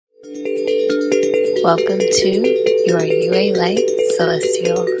Welcome to your UA Light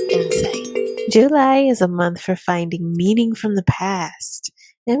Celestial Insight. July is a month for finding meaning from the past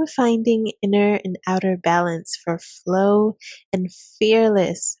and finding inner and outer balance for flow and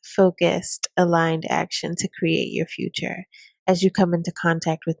fearless, focused, aligned action to create your future as you come into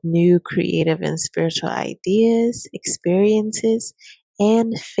contact with new creative and spiritual ideas, experiences,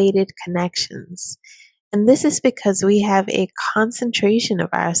 and fated connections. And this is because we have a concentration of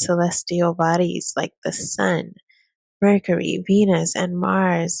our celestial bodies like the Sun, Mercury, Venus, and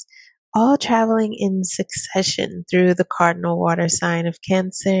Mars, all traveling in succession through the cardinal water sign of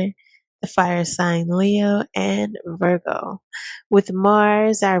Cancer, the fire sign Leo, and Virgo. With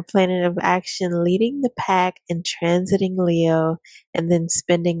Mars, our planet of action, leading the pack and transiting Leo, and then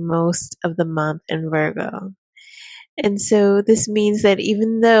spending most of the month in Virgo. And so this means that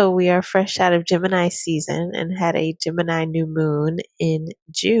even though we are fresh out of Gemini season and had a Gemini new moon in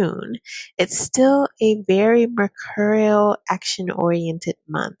June, it's still a very mercurial, action-oriented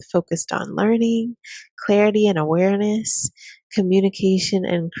month focused on learning, clarity and awareness, communication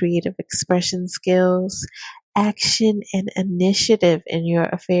and creative expression skills, action and initiative in your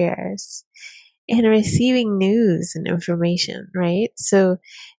affairs, and receiving news and information, right? So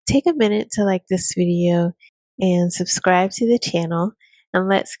take a minute to like this video and subscribe to the channel, and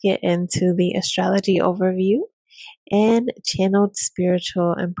let's get into the astrology overview and channeled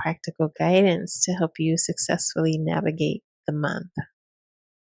spiritual and practical guidance to help you successfully navigate the month.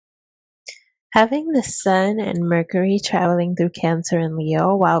 Having the Sun and Mercury traveling through Cancer and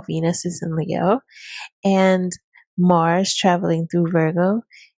Leo while Venus is in Leo, and Mars traveling through Virgo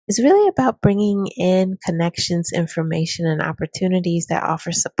is really about bringing in connections, information, and opportunities that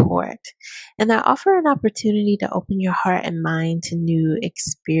offer support and that offer an opportunity to open your heart and mind to new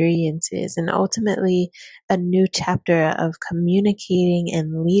experiences and ultimately a new chapter of communicating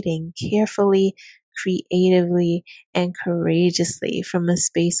and leading carefully, creatively, and courageously from a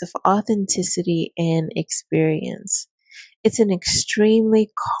space of authenticity and experience. It's an extremely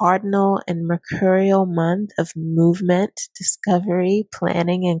cardinal and mercurial month of movement, discovery,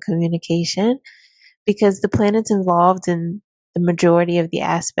 planning, and communication because the planets involved in the majority of the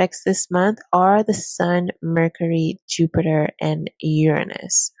aspects this month are the Sun, Mercury, Jupiter, and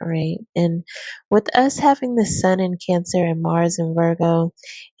Uranus, right? And with us having the Sun in Cancer and Mars in Virgo,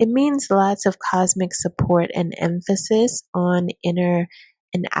 it means lots of cosmic support and emphasis on inner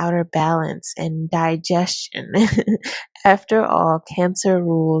and outer balance and digestion. After all, Cancer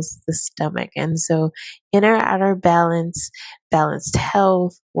rules the stomach. And so inner outer balance, balanced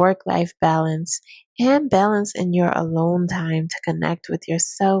health, work-life balance, and balance in your alone time to connect with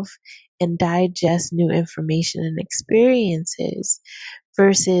yourself and digest new information and experiences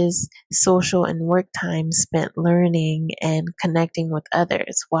versus social and work time spent learning and connecting with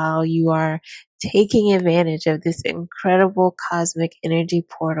others while you are taking advantage of this incredible cosmic energy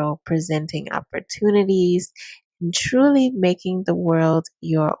portal presenting opportunities and truly making the world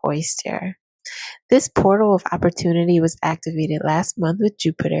your oyster. This portal of opportunity was activated last month with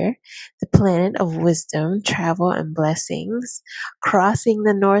Jupiter, the planet of wisdom, travel, and blessings, crossing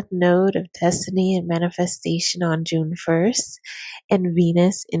the north node of destiny and manifestation on June 1st, and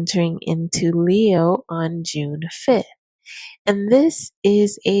Venus entering into Leo on June 5th. And this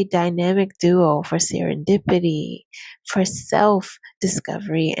is a dynamic duo for serendipity, for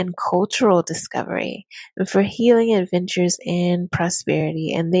self-discovery and cultural discovery, and for healing adventures and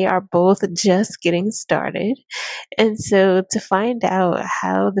prosperity. And they are both just getting started. And so to find out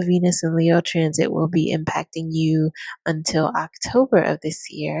how the Venus and Leo transit will be impacting you until October of this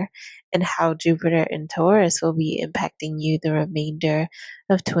year, and how Jupiter and Taurus will be impacting you the remainder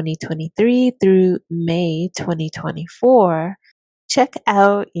of 2023 through May 2024, check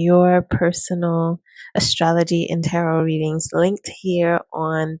out your personal astrology and tarot readings linked here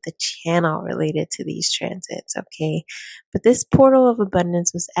on the channel related to these transits, okay? But this portal of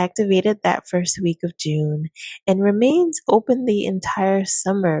abundance was activated that first week of June and remains open the entire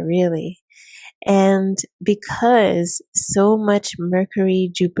summer, really. And because so much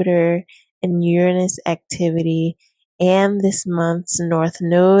Mercury, Jupiter, and Uranus activity and this month's North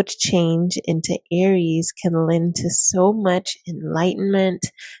Node change into Aries can lend to so much enlightenment,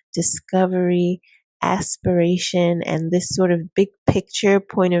 discovery, aspiration, and this sort of big picture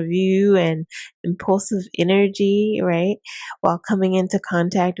point of view and impulsive energy, right? While coming into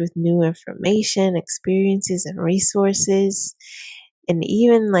contact with new information, experiences, and resources, and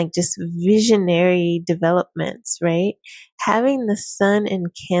even like just visionary developments, right? Having the Sun in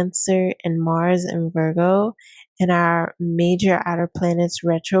Cancer and Mars in Virgo and our major outer planets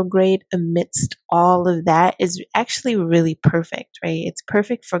retrograde amidst all of that is actually really perfect, right? It's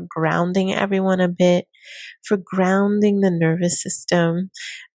perfect for grounding everyone a bit, for grounding the nervous system,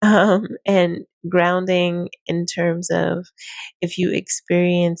 and grounding in terms of if you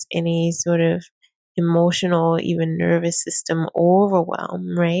experience any sort of emotional, even nervous system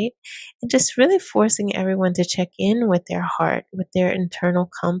overwhelm, right? And just really forcing everyone to check in with their heart, with their internal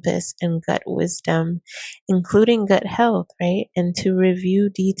compass and gut wisdom, including gut health, right? And to review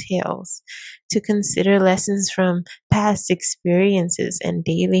details, to consider lessons from past experiences and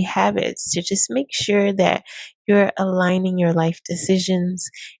daily habits, to just make sure that you're aligning your life decisions,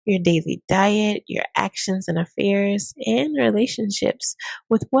 your daily diet, your actions and affairs, and relationships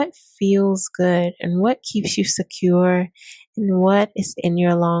with what feels good and what keeps you secure and what is in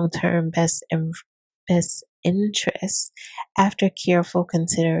your long-term best interest after careful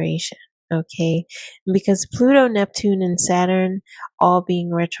consideration. Okay, because Pluto, Neptune, and Saturn all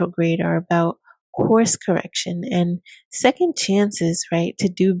being retrograde are about course correction and second chances, right, to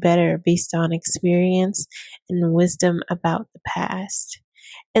do better based on experience and wisdom about the past.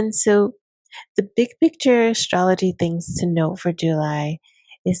 And so the big picture astrology things to note for July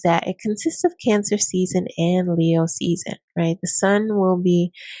is that it consists of Cancer season and Leo season, right? The sun will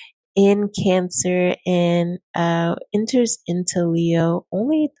be in Cancer and enters into Leo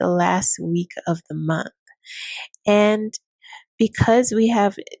only the last week of the month. And because we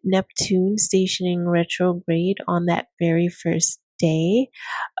have Neptune stationing retrograde on that very first day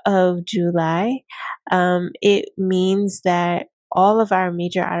of July, it means that all of our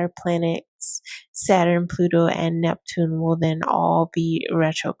major outer planets, Saturn, Pluto, and Neptune, will then all be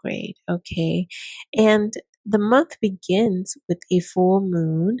retrograde. Okay. And the month begins with a full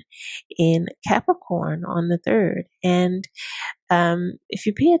moon in Capricorn on the 3rd. And if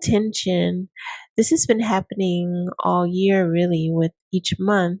you pay attention, this has been happening all year, really, with each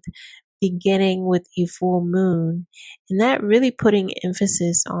month beginning with a full moon, and that really putting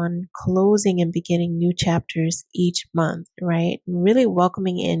emphasis on closing and beginning new chapters each month, right? And really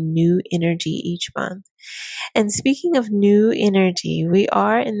welcoming in new energy each month. And speaking of new energy, we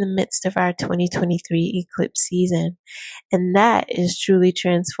are in the midst of our 2023 eclipse season, and that is truly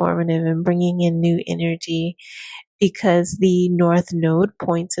transformative and bringing in new energy because the North Node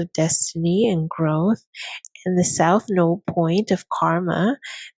points of destiny and growth and the South Node point of karma,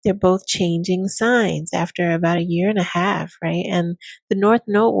 they're both changing signs after about a year and a half, right? And the North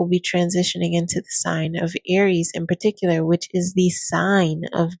Node will be transitioning into the sign of Aries in particular, which is the sign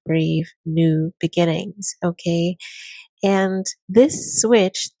of brave new beginnings, okay? And this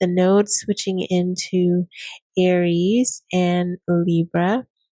switch, the node switching into Aries and Libra,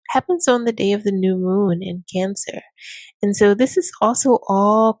 happens on the day of the new moon in Cancer. And so this is also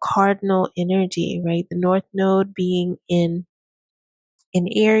all cardinal energy, right? The North Node being in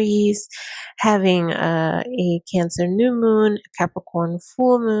Aries, having a Cancer new moon, a Capricorn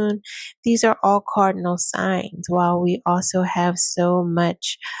full moon. These are all cardinal signs, while we also have so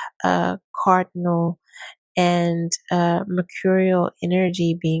much cardinal and mercurial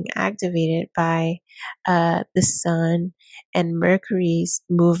energy being activated by the sun and Mercury's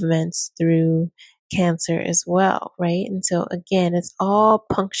movements through Cancer as well, right? And so again, it's all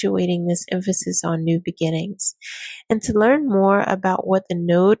punctuating this emphasis on new beginnings. And to learn more about what the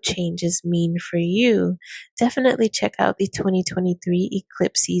node changes mean for you, definitely check out the 2023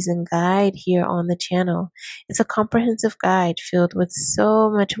 Eclipse Season Guide here on the channel. It's a comprehensive guide filled with so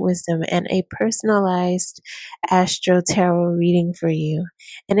much wisdom and a personalized astro tarot reading for you.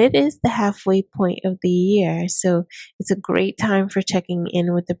 And it is the halfway point of the year, so it's a great time for checking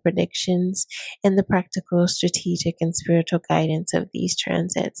in with the predictions and the practical, strategic, and spiritual guidance of these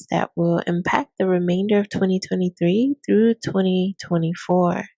transits that will impact the remainder of 2023 through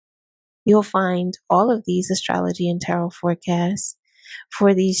 2024. You'll find all of these astrology and tarot forecasts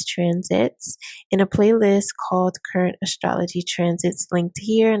for these transits in a playlist called Current Astrology Transits, linked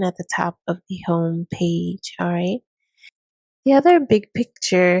here and at the top of the home page. All right. The other big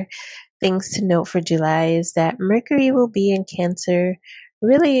picture things to note for July is that Mercury will be in Cancer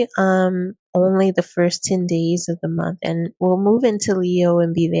really only the first 10 days of the month, and will move into Leo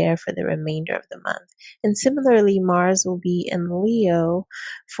and be there for the remainder of the month. And similarly, Mars will be in Leo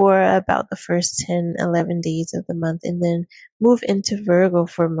for about the first 10, 11 days of the month, and then move into Virgo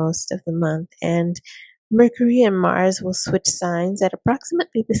for most of the month. And Mercury and Mars will switch signs at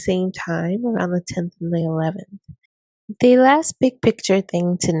approximately the same time, around the 10th and the 11th. The last big picture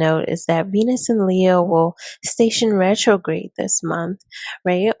thing to note is that Venus and Leo will station retrograde this month,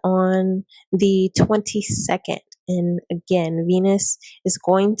 right, on the 22nd And again, Venus is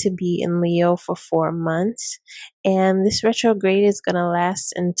going to be in Leo for 4 months. And this retrograde is going to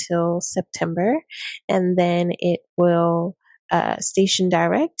last until September. And then it will station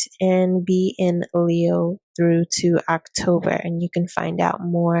direct and be in Leo through to October. And you can find out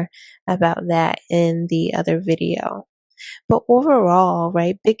more about that in the other video. But overall,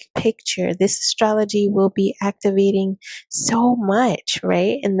 right, big picture, this astrology will be activating so much,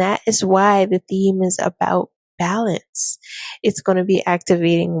 right? And that is why the theme is about balance. It's going to be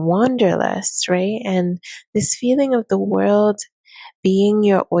activating wanderlust, right? And this feeling of the world being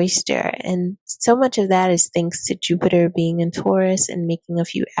your oyster. And so much of that is thanks to Jupiter being in Taurus and making a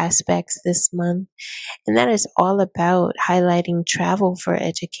few aspects this month. And that is all about highlighting travel for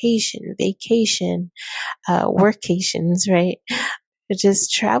education, vacation, workations, right?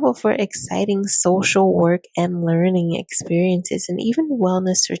 Just travel for exciting social work and learning experiences and even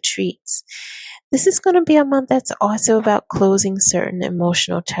wellness retreats. This is going to be a month that's also about closing certain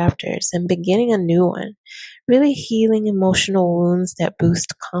emotional chapters and beginning a new one, really healing emotional wounds that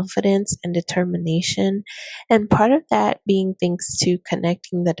boost confidence and determination. And part of that being thanks to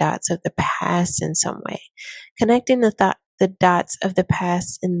connecting the dots of the past in some way, connecting the dots of the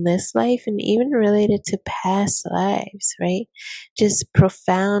past in this life and even related to past lives, right? Just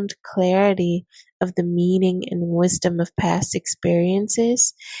profound clarity of the meaning and wisdom of past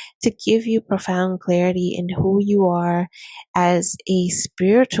experiences to give you profound clarity in who you are as a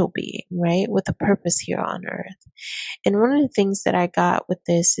spiritual being, right? With a purpose here on earth. And one of the things that I got with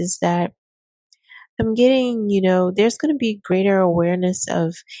this is that I'm getting, there's going to be greater awareness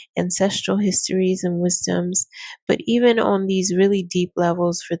of ancestral histories and wisdoms, but even on these really deep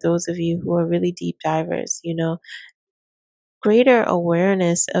levels, for those of you who are really deep divers, greater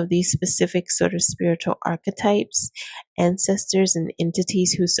awareness of these specific sort of spiritual archetypes, ancestors and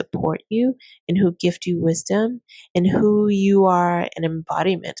entities who support you and who gift you wisdom, and who you are an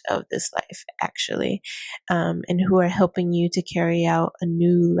embodiment of this life, actually, and who are helping you to carry out a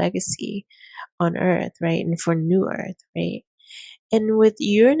new legacy on earth, right? And for new earth, right? And with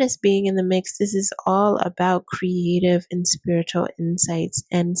Uranus being in the mix, this is all about creative and spiritual insights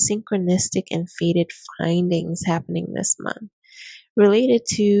and synchronistic and fated findings happening this month, related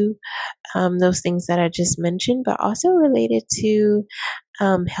to those things that I just mentioned, but also related to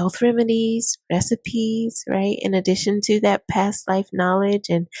health remedies, recipes, right? In addition to that past life knowledge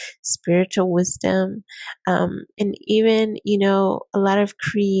and spiritual wisdom, and even, a lot of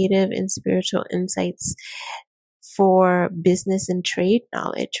creative and spiritual insights for business and trade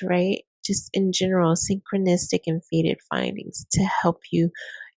knowledge, right? Just in general, synchronistic and fated findings to help you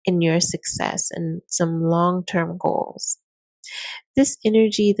in your success and some long-term goals. This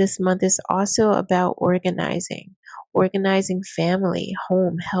energy this month is also about organizing family,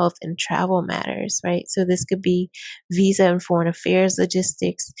 home, health, and travel matters, right? So this could be visa and foreign affairs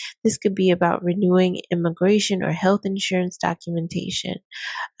logistics. This could be about renewing immigration or health insurance documentation.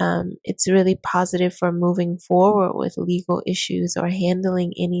 It's really positive for moving forward with legal issues or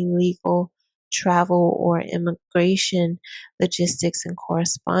handling any legal travel or immigration logistics and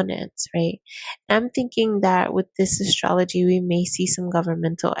correspondence, right? I'm thinking that with this astrology, we may see some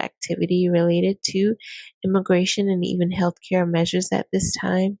governmental activity related to immigration and even healthcare measures at this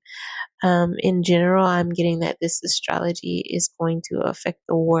time. In general, I'm getting that this astrology is going to affect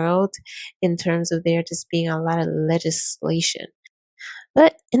the world in terms of there just being a lot of legislation.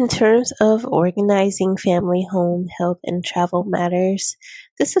 But in terms of organizing family, home, health, and travel matters,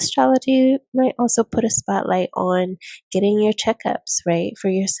 this astrology might also put a spotlight on getting your checkups, right, for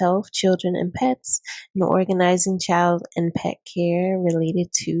yourself, children, and pets, and organizing child and pet care related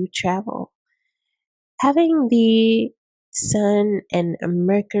to travel. Having the Sun and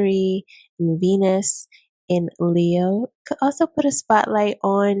Mercury and Venus in Leo could also put a spotlight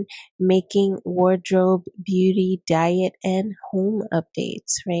on making wardrobe, beauty, diet, and home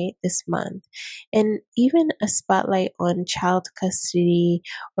updates, right, this month. And even a spotlight on child custody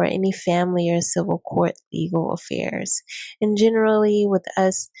or any family or civil court legal affairs. And generally, with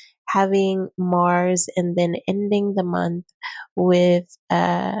us having Mars and then ending the month with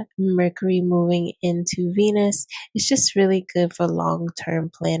Mercury moving into Venus, it's just really good for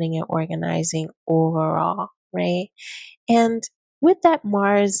long-term planning and organizing overall, right? And with that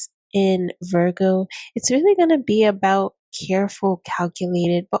Mars in Virgo, it's really going to be about careful,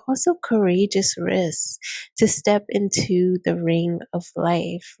 calculated, but also courageous risks to step into the ring of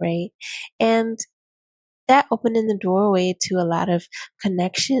life, right? And that opening the doorway to a lot of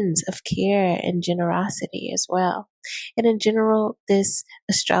connections of care and generosity as well. And in general, this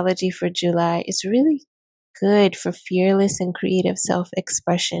astrology for July is really good for fearless and creative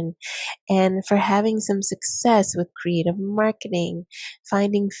self-expression and for having some success with creative marketing,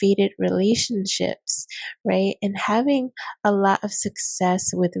 finding fated relationships, right? And having a lot of success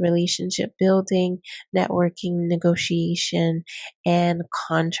with relationship building, networking, negotiation, and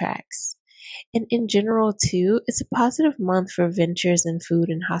contracts. And in general, too, it's a positive month for ventures in food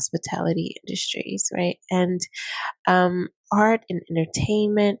and hospitality industries, right? And art and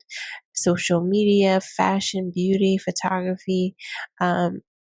entertainment, social media, fashion, beauty, photography. Um,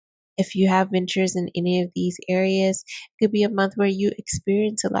 if you have ventures in any of these areas, it could be a month where you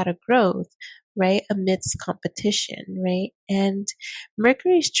experience a lot of growth, right? Amidst competition, right? And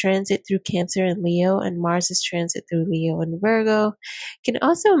Mercury's transit through Cancer and Leo and Mars's transit through Leo and Virgo can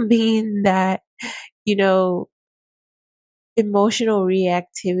also mean that, you know, emotional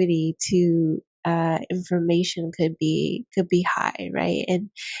reactivity to information could be high, right?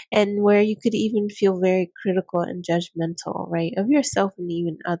 And where you could even feel very critical and judgmental, right, of yourself and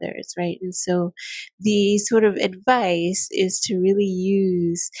even others, right? And so the sort of advice is to really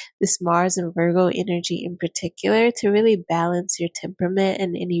use this Mars and Virgo energy in particular to really balance your temperament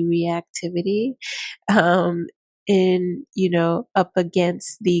and any reactivity um, up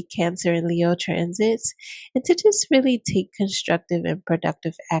against the Cancer and Leo transits, and to just really take constructive and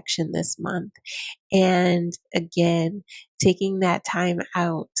productive action this month. And again, taking that time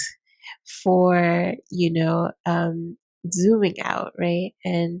out for, zooming out, right?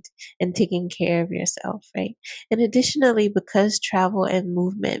 And taking care of yourself, right? And additionally, because travel and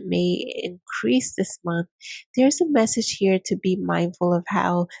movement may increase this month, there's a message here to be mindful of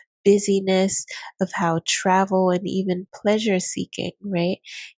how busyness, of how travel and even pleasure seeking, right,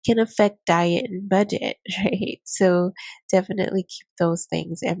 can affect diet and budget, right? So definitely keep those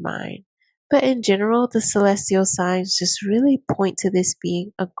things in mind. But in general, the celestial signs just really point to this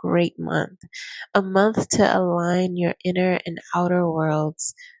being a great month, a month to align your inner and outer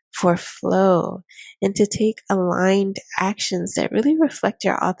worlds for flow and to take aligned actions that really reflect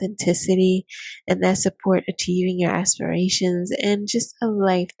your authenticity and that support achieving your aspirations and just a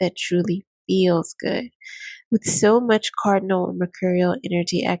life that truly feels good. With so much cardinal and mercurial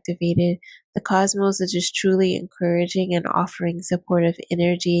energy activated, the cosmos is just truly encouraging and offering supportive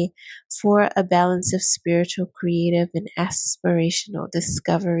energy for a balance of spiritual, creative, and aspirational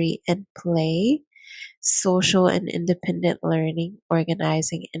discovery and play, social and independent learning,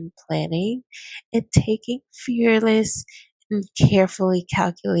 organizing and planning, and taking fearless and carefully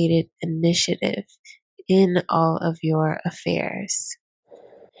calculated initiative in all of your affairs.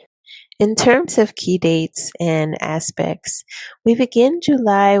 In terms of key dates and aspects, we begin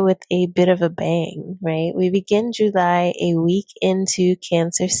July with a bit of a bang, right? We begin July a week into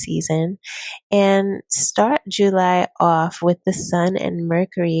Cancer season and start July off with the Sun and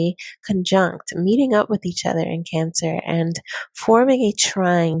Mercury conjunct, meeting up with each other in Cancer and forming a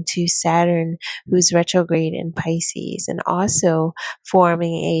trine to Saturn, who's retrograde in Pisces, and also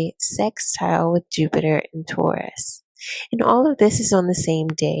forming a sextile with Jupiter in Taurus. And all of this is on the same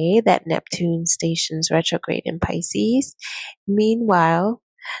day that Neptune stations retrograde in Pisces. Meanwhile,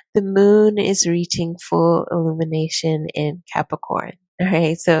 the moon is reaching full illumination in Capricorn. All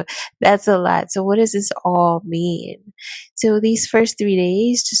right, so that's a lot. So, what does this all mean? So, these first 3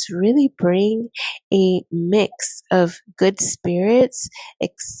 days just really bring a mix of good spirits,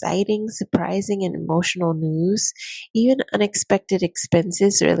 exciting, surprising, and emotional news, even unexpected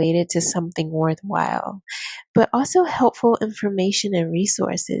expenses related to something worthwhile, but also helpful information and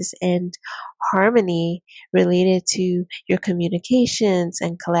resources and harmony related to your communications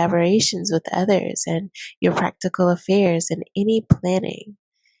and collaborations with others and your practical affairs and any planning.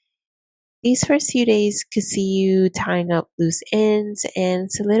 These first few days could see you tying up loose ends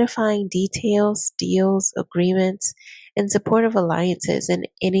and solidifying details, deals, agreements, and supportive alliances in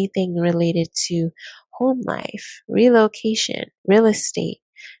anything related to home life, relocation, real estate,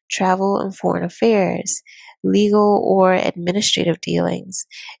 travel and foreign affairs, legal or administrative dealings,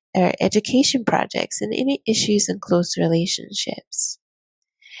 or education projects, and any issues in close relationships.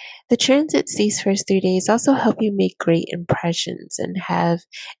 The transits these first 3 days also help you make great impressions and have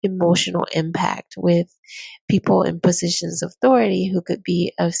emotional impact with people in positions of authority who could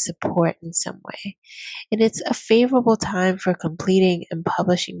be of support in some way. And it's a favorable time for completing and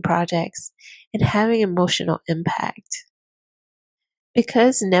publishing projects and having emotional impact.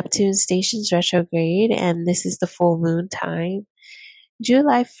 Because Neptune stations retrograde and this is the full moon time,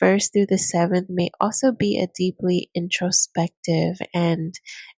 July 1st through the 7th may also be a deeply introspective and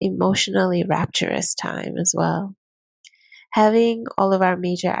emotionally rapturous time as well. Having all of our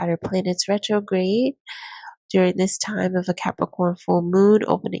major outer planets retrograde during this time of a Capricorn full moon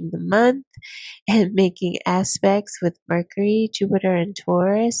opening the month and making aspects with Mercury, Jupiter in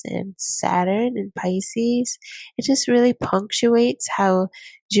Taurus, and Saturn in Pisces. It just really punctuates how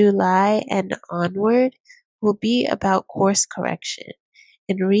July and onward will be about course correction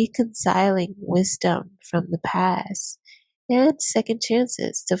and reconciling wisdom from the past and second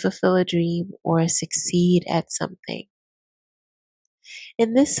chances to fulfill a dream or succeed at something.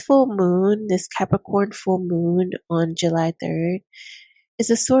 In this full moon, this Capricorn full moon on July 3rd, is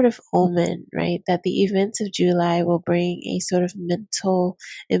a sort of omen, right? That the events of July will bring a sort of mental,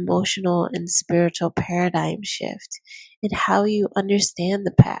 emotional, and spiritual paradigm shift in how you understand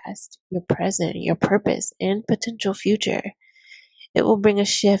the past, your present, your purpose, and potential future. It will bring a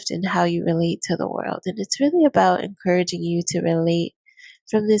shift in how you relate to the world. And it's really about encouraging you to relate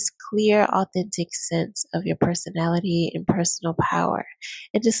from this clear, authentic sense of your personality and personal power,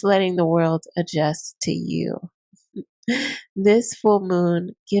 and just letting the world adjust to you. This full moon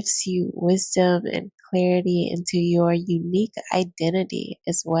gives you wisdom and clarity into your unique identity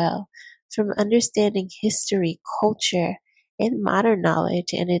as well, from understanding history, culture, and modern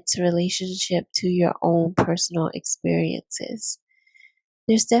knowledge and its relationship to your own personal experiences.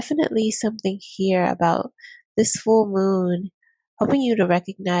 There's definitely something here about this full moon helping you to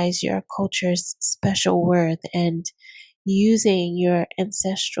recognize your culture's special worth and using your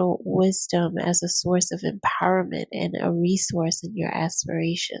ancestral wisdom as a source of empowerment and a resource in your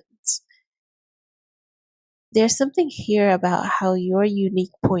aspirations. There's something here about how your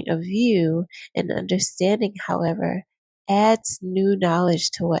unique point of view and understanding, however, adds new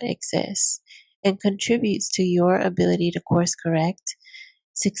knowledge to what exists and contributes to your ability to course correct,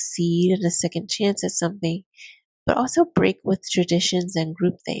 succeed in a second chance at something, but also break with traditions and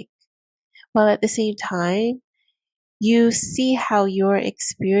groupthink, while at the same time you see how your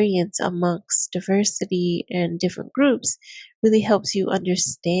experience amongst diversity and different groups really helps you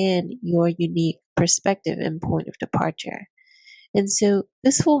understand your unique perspective and point of departure. And so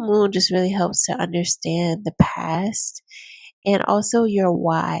this full moon just really helps to understand the past and also your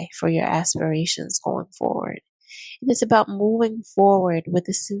why for your aspirations going forward. And it's about moving forward with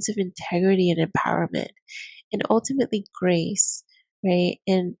a sense of integrity and empowerment and ultimately grace, right?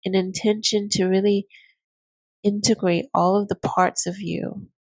 And an intention to really integrate all of the parts of you,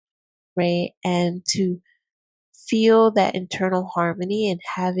 right? And to feel that internal harmony and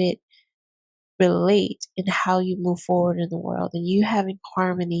have it relate in how you move forward in the world, and you having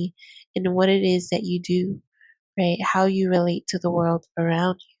harmony in what it is that you do, right? How you relate to the world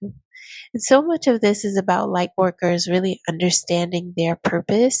around you. And so much of this is about light workers really understanding their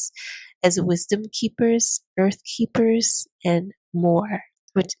purpose as wisdom keepers, earth keepers, and more,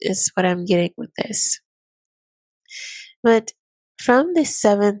 which is what I'm getting with this. But from the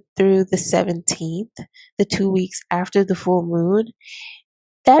 7th through the 17th, the 2 weeks after the full moon,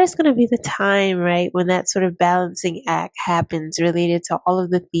 that is going to be the time, right, when that sort of balancing act happens related to all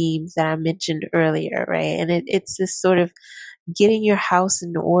of the themes that I mentioned earlier, right? And it's this sort of getting your house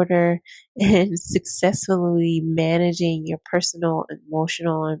in order and successfully managing your personal,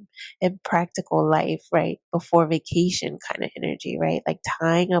 emotional, and practical life, right, before vacation kind of energy, right? Like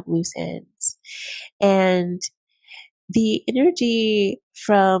tying up loose ends. And the energy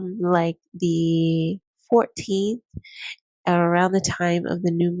from like the 14th around the time of the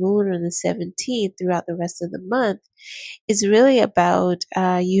new moon on the 17th throughout the rest of the month is really about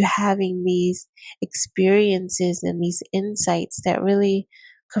you having these experiences and these insights that really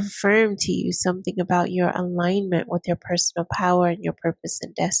confirm to you something about your alignment with your personal power and your purpose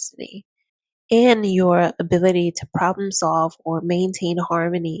and destiny, and your ability to problem solve or maintain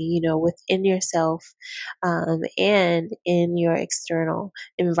harmony, within yourself, and in your external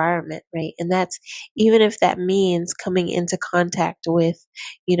environment, right? And that's even if that means coming into contact with,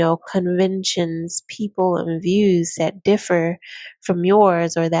 conventions, people, and views that differ from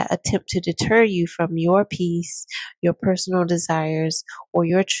yours or that attempt to deter you from your peace, your personal desires, or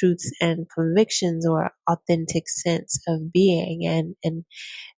your truths and convictions or authentic sense of being and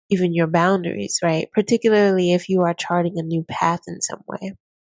even your boundaries, right? Particularly if you are charting a new path in some way.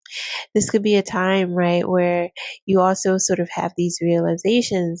 This could be a time, right, where you also sort of have these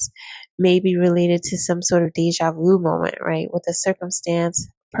realizations, maybe related to some sort of deja vu moment, right, with a circumstance,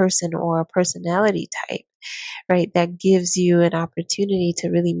 person, or a personality type, right, that gives you an opportunity to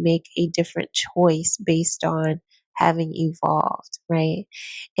really make a different choice based on having evolved, right?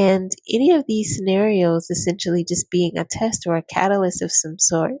 And any of these scenarios essentially just being a test or a catalyst of some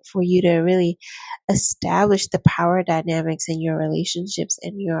sort for you to really establish the power dynamics in your relationships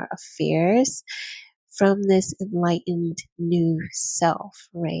and your affairs from this enlightened new self,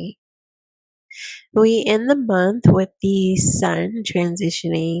 right? We end the month with the sun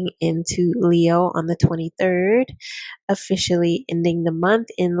transitioning into Leo on the 23rd, officially ending the month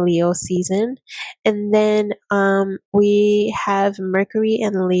in Leo season. And then we have Mercury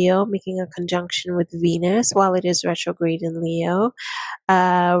and Leo making a conjunction with Venus while it is retrograde in Leo,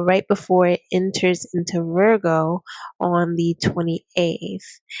 right before it enters into Virgo on the 28th.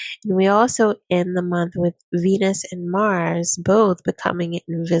 And we also end the month with Venus and Mars both becoming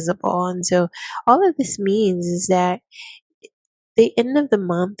invisible. And so all of this means is that the end of the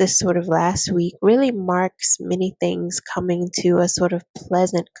month, this sort of last week, really marks many things coming to a sort of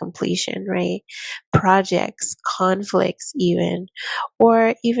pleasant completion, right? Projects, conflicts,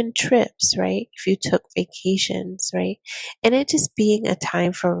 or even trips, right? If you took vacations, right? And it just being a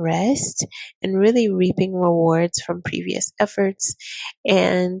time for rest and really reaping rewards from previous efforts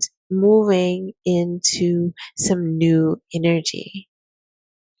and moving into some new energy.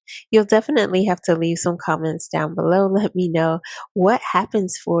 You'll definitely have to leave some comments down below. Let me know what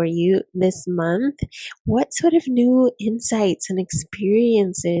happens for you this month. What sort of new insights and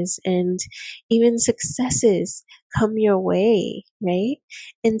experiences and even successes come your way, right?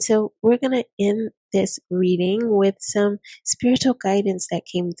 And so we're going to end this reading with some spiritual guidance that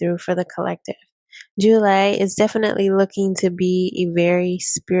came through for the collective. July is definitely looking to be a very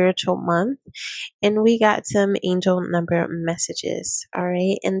spiritual month. And we got some angel number messages. All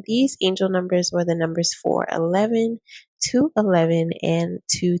right. And these angel numbers were the numbers 411, 211, and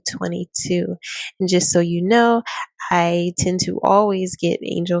 222. And just so you know, I tend to always get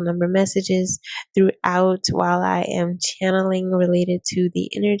angel number messages throughout while I am channeling related to the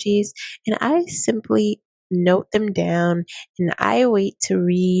energies. And I simply note them down and I wait to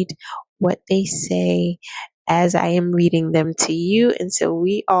read what they say as I am reading them to you. And so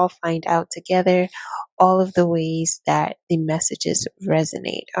we all find out together all of the ways that the messages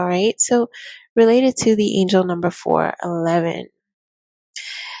resonate. All right. So related to the angel number 411.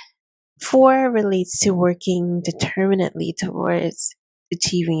 4 relates to working determinedly towards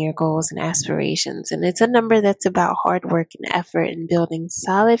achieving your goals and aspirations. And it's a number that's about hard work and effort and building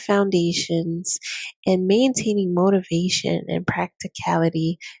solid foundations and maintaining motivation and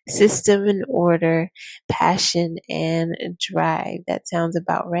practicality, system and order, passion and drive. That sounds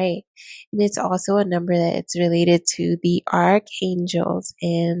about right. And it's also a number that it's related to the archangels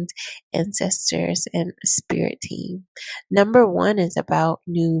and ancestors and spirit team. Number 1 is about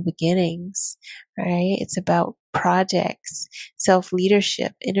new beginnings, right? It's about projects,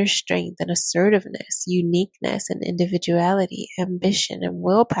 self-leadership, inner strength and assertiveness, uniqueness and individuality, ambition and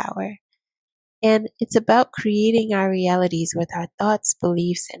willpower. And it's about creating our realities with our thoughts,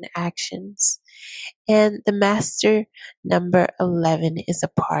 beliefs, and actions. And the master number 11 is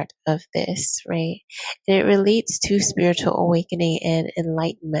a part of this, right? And it relates to spiritual awakening and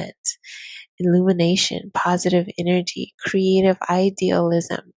enlightenment, illumination, positive energy, creative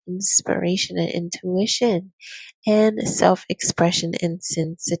idealism, inspiration and intuition, and self-expression and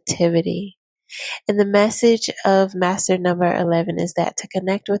sensitivity. And the message of master number 11 is that to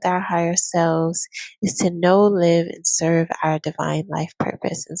connect with our higher selves is to know, live, and serve our divine life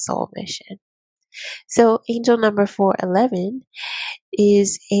purpose and soul mission. So angel number 411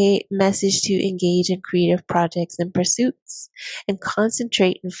 is a message to engage in creative projects and pursuits and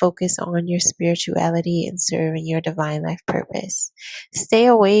concentrate and focus on your spirituality and serving your divine life purpose. Stay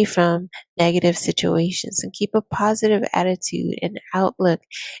away from negative situations and keep a positive attitude and outlook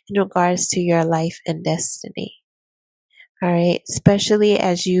in regards to your life and destiny. All right, especially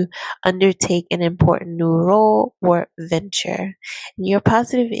as you undertake an important new role or venture. And your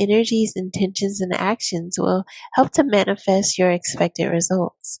positive energies, intentions, and actions will help to manifest your expected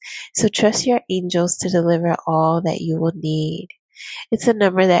results. So trust your angels to deliver all that you will need. It's a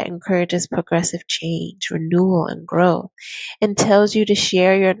number that encourages progressive change, renewal, and growth, and tells you to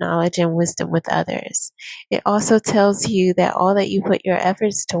share your knowledge and wisdom with others. It also tells you that all that you put your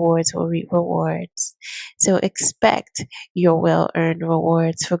efforts towards will reap rewards. So expect your well-earned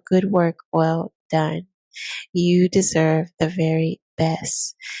rewards for good work well done. You deserve the very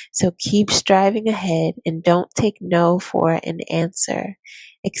best. So keep striving ahead and don't take no for an answer.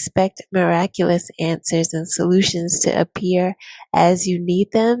 Expect miraculous answers and solutions to appear as you need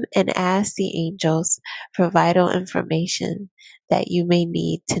them and ask the angels for vital information that you may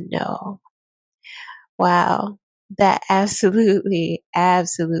need to know. Wow. That absolutely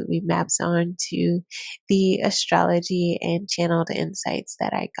maps on to the astrology and channeled insights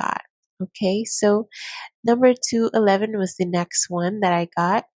that I got. Okay, so number 211 was the next one that I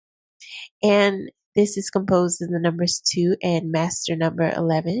got. And this is composed of the numbers 2 and master number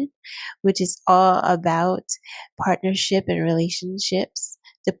 11, which is all about partnership and relationships,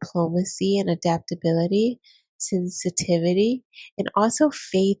 diplomacy and adaptability, sensitivity, and also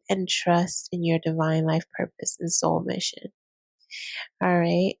faith and trust in your divine life purpose and soul mission. All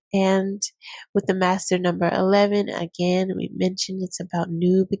right. And with the master number 11, again, we mentioned it's about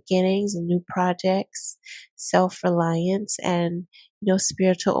new beginnings and new projects, self-reliance, and,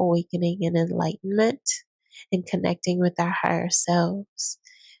 spiritual awakening and enlightenment, and connecting with our higher selves.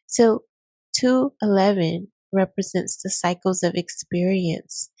 So 211 represents the cycles of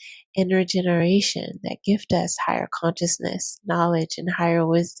experience and regeneration that gift us higher consciousness, knowledge, and higher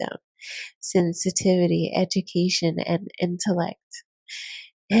wisdom, sensitivity, education, and intellect.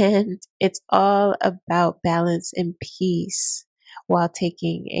 And it's all about balance and peace while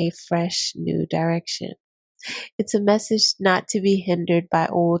taking a fresh new direction. It's a message not to be hindered by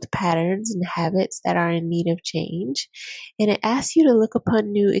old patterns and habits that are in need of change. And it asks you to look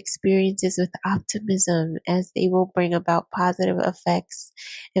upon new experiences with optimism, as they will bring about positive effects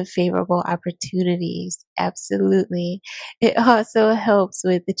and favorable opportunities. Absolutely. It also helps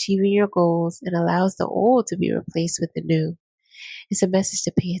with achieving your goals and allows the old to be replaced with the new. It's a message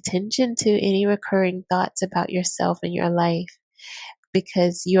to pay attention to any recurring thoughts about yourself and your life,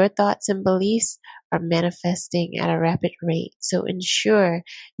 because your thoughts and beliefs are manifesting at a rapid rate. So ensure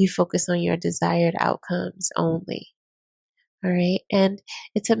you focus on your desired outcomes only. All right. And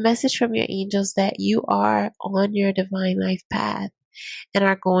it's a message from your angels that you are on your divine life path and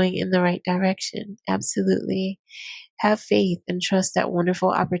are going in the right direction. Absolutely. Have faith and trust that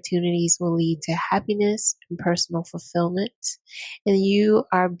wonderful opportunities will lead to happiness and personal fulfillment. And you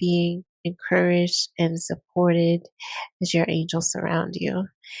are being encouraged and supported as your angels surround you.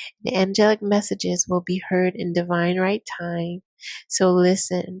 The angelic messages will be heard in divine right time. So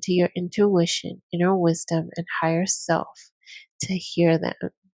listen to your intuition, inner wisdom, and higher self to hear them.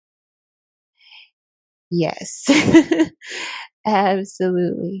 Yes.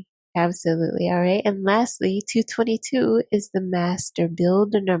 Absolutely. Absolutely. All right. And lastly, 222 is the master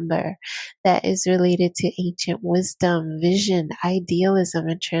builder number that is related to ancient wisdom, vision, idealism,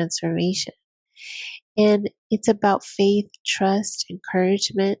 and transformation. And it's about faith, trust,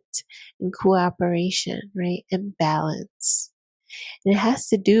 encouragement, and cooperation, right? And balance. And it has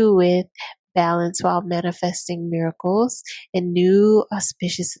to do with balance while manifesting miracles and new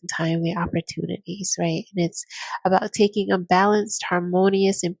auspicious and timely opportunities, right? And it's about taking a balanced,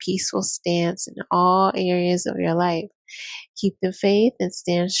 harmonious, and peaceful stance in all areas of your life. Keep the faith and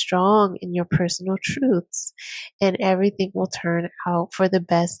stand strong in your personal truths, and everything will turn out for the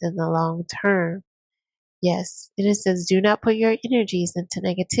best in the long term. Yes, and it says, do not put your energies into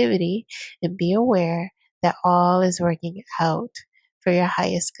negativity, and be aware that all is working out for your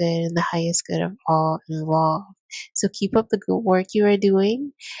highest good and the highest good of all involved. So keep up the good work you are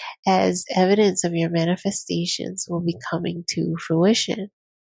doing, as evidence of your manifestations will be coming to fruition.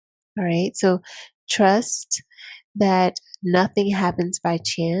 All right, so trust that nothing happens by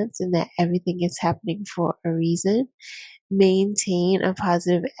chance and that everything is happening for a reason. Maintain a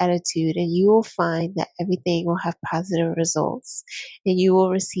positive attitude, and you will find that everything will have positive results, and you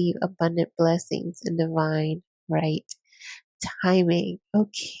will receive abundant blessings and divine right timing.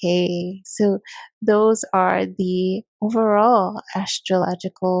 Okay, so those are the overall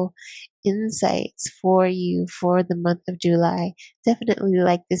astrological insights for you for the month of July. Definitely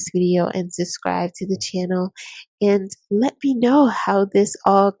like this video and subscribe to the channel, and let me know how this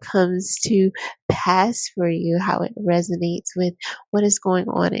all comes to pass for you, how it resonates with what is going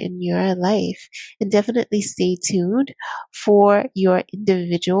on in your life. And definitely stay tuned for your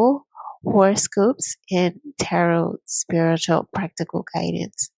individual horoscopes and tarot spiritual practical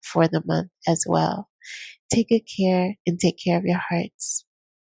guidance for the month as well. Take good care and take care of your hearts.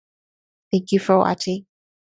 Thank you for watching.